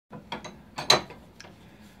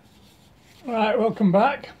Right, welcome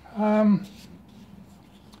back.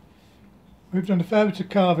 We've done a fair bit of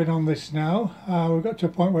carving on this now. We've got to a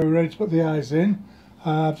point where we're ready to put the eyes in.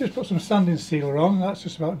 I've just put some sanding sealer on, that's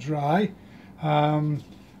just about dry. And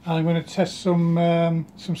I'm going to test some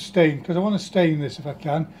stain, because I want to stain this if I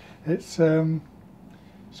can. It's going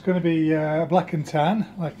to be black and tan,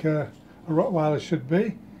 like a Rottweiler should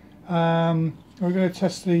be. We're going to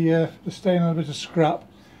test the stain on a bit of scrap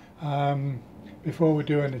before we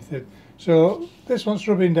do anything. So this one's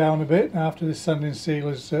rubbing down a bit after this sanding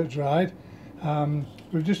sealer's dried.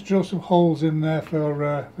 We've just drilled some holes in there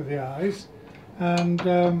for the eyes, and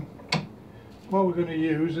what we're going to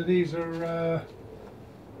use are these are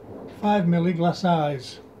 5mm glass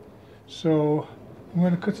eyes. So I'm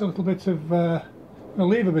going to cut a little bit of, I'm going to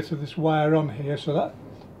leave a bit of this wire on here so that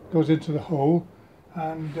goes into the hole,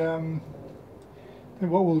 and then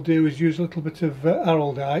what we'll do is use a little bit of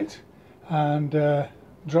araldite and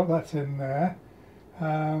drop that in there.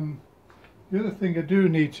 The other thing I do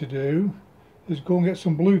need to do is go and get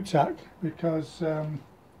some blue tack, because it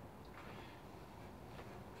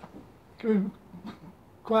can be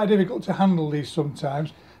quite difficult to handle these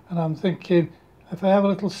sometimes, and I'm thinking if I have a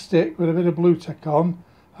little stick with a bit of blue tack on,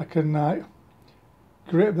 I can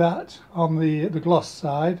grip that on the gloss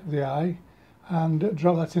side of the eye and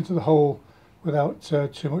drop that into the hole without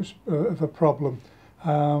too much of a problem.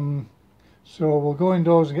 So we'll go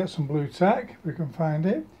indoors and get some blue tack if we can find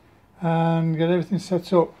it, and get everything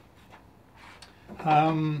set up.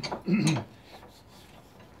 I've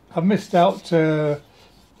missed out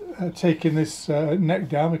taking this neck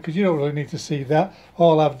down, because you don't really need to see that.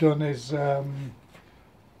 All I've done is got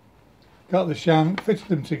the shank, fitted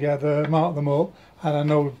them together, marked them up, and I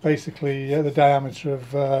know basically the diameter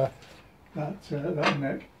of that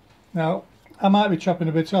neck. Now I might be chopping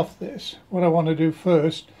a bit off this. What I want to do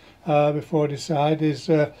first, before I decide, is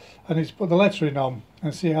I need to put the lettering on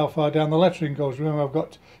and see how far down the lettering goes. Remember, I've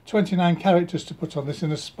got 29 characters to put on this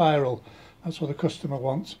in a spiral. That's what the customer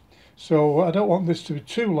wants. So I don't want this to be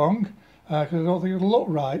too long, because I don't think it'll look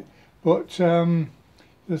right. But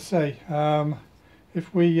let's say,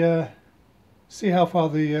 if we see how far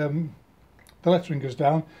the lettering goes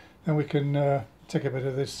down, then we can take a bit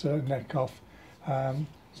of this neck off.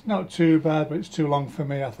 It's not too bad, but it's too long for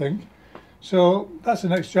me, I think. So that's the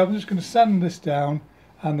next job. I'm just going to sand this down,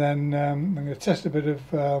 and then I'm going to test a bit of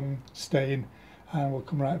stain, and we'll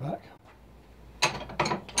come right back.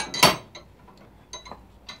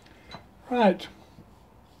 Right,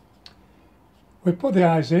 we put the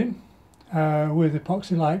eyes in with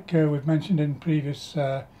epoxy, like we've mentioned in previous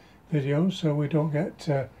videos, so we don't get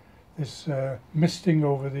this misting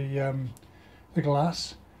over the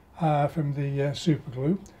glass from the super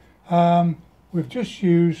glue. We've just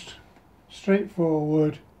used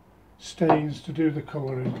straightforward stains to do the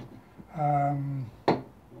colouring.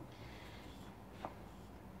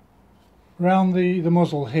 Around the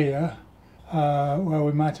muzzle here, where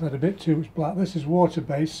we might have had a bit too much black, this is water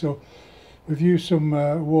based, so we've used some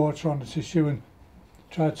water on the tissue and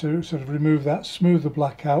tried to sort of remove that, smooth the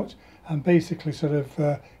black out, and basically sort of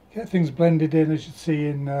get things blended in, as you'd see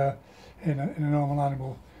in a normal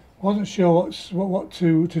animal. Wasn't sure what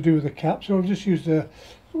to do with the cap, so I've just used a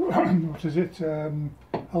what is it, a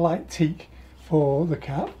light teak for the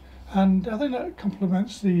cap, and I think that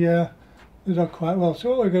complements the dog quite well.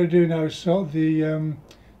 So what we're going to do now is sort the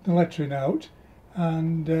lettering out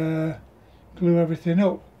and glue everything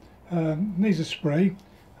up. Needs a spray.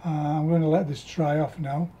 I'm going to let this dry off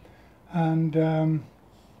now, and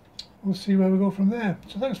we'll see where we go from there.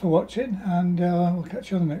 So thanks for watching, and we'll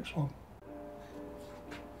catch you on the next one.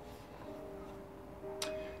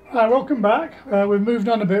 Right, welcome back. We've moved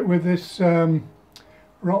on a bit with this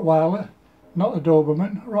Rottweiler, not a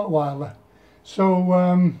Doberman, Rottweiler.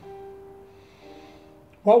 So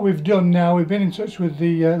what we've done now, we've been in touch with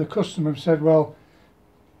the customer and said, well,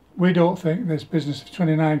 we don't think this business of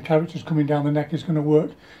 29 characters coming down the neck is going to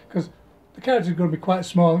work, because the characters are going to be quite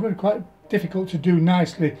small, they're going to be quite difficult to do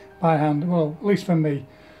nicely by hand, well, at least for me.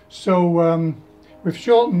 So we've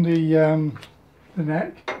shortened the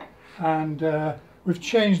neck, and we've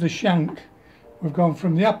changed the shank. We've gone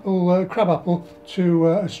from the crab apple to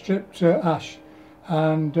a stripped ash,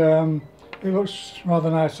 and it looks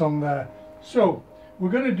rather nice on there. So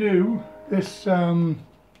we're going to do this,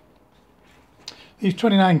 these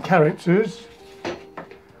 29 characters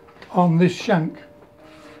on this shank,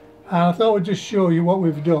 and I thought I'd just show you what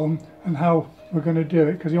we've done and how we're going to do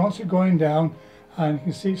it, because he wants it going down, and you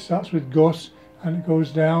can see it starts with Gus and it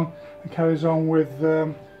goes down and carries on with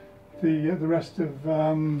the rest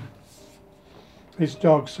of his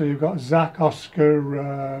dogs. So you've got Zach,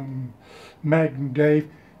 Oscar, Meg and Dave.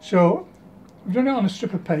 So We've done it on a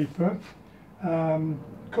strip of paper,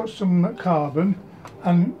 cut some carbon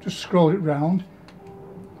and just scroll it round,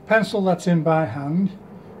 pencil that in by hand,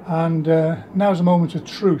 and now's a moment of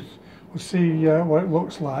truth. We'll see what it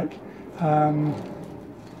looks like. And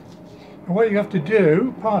what you have to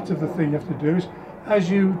do, part of the thing you have to do is,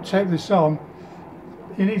 as you take this on,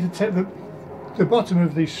 you need to take the bottom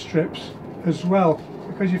of these strips as well,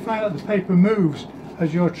 because you find that the paper moves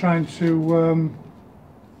as you're trying to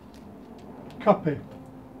copy.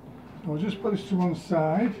 So I'll just put this to one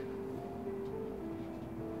side.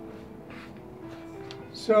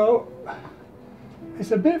 So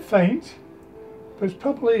it's a bit faint, but it's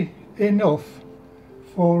probably enough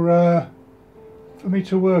for me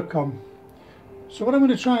to work on. So what I'm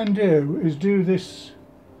going to try and do is do this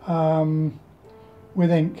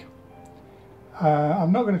with ink.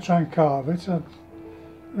 I'm not going to try and carve it. I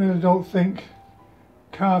really don't think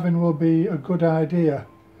carving will be a good idea.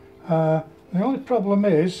 The only problem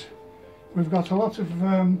is we've got a lot of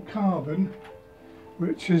carbon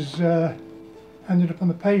which has ended up on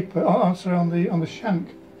the paper, sorry, on the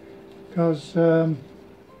shank, because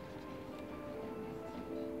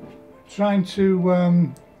trying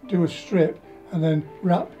to do a strip and then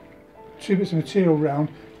wrap 2 bits of material round,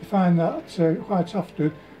 you find that quite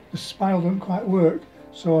often the spiral doesn't quite work,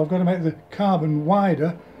 so I've got to make the carbon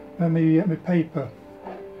wider than my paper.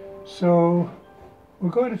 So we're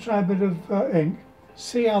going to try a bit of ink,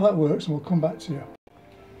 see how that works, and we'll come back to you.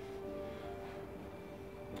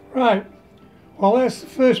 Right, well, there's the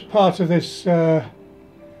first part of this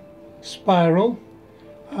spiral.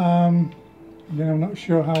 Again, I'm not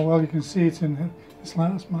sure how well you can see it in this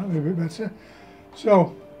light. This might be a bit better.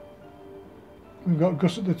 So we've got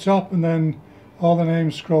Gus at the top, and then all the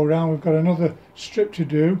names scroll round. We've got another strip to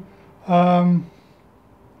do. It's a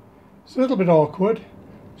little bit awkward.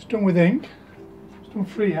 It's done with ink. It's done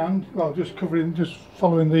freehand. Well, just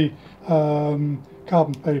following the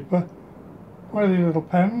carbon paper. One of these little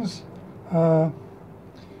pens.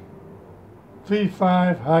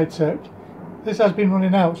 V5 high tech. This has been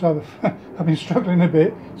running out, so I've been struggling a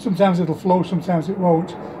bit. Sometimes it'll flow, sometimes it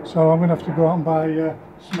won't. So I'm going to have to go out and buy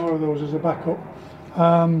some more of those as a backup.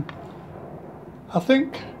 I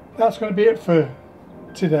think that's going to be it for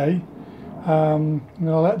today. I'm going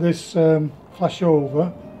to let this flash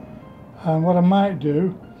over, and what I might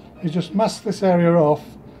do is just mask this area off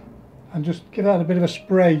and just give that a bit of a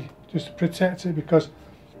spray just to protect it, because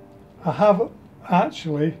I have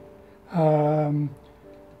actually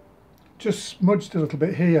just smudged a little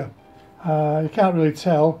bit here. You can't really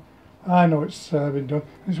tell. I know it's been done.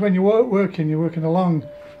 It's when you're working along,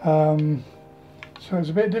 so it's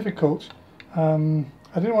a bit difficult. I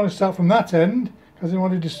didn't want to start from that end because I didn't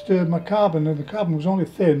want to disturb my carbon, and the carbon was only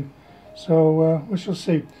thin, so we shall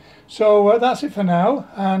see. So that's it for now,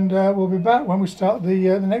 and we'll be back when we start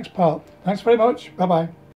the next part. Thanks very much. Bye bye.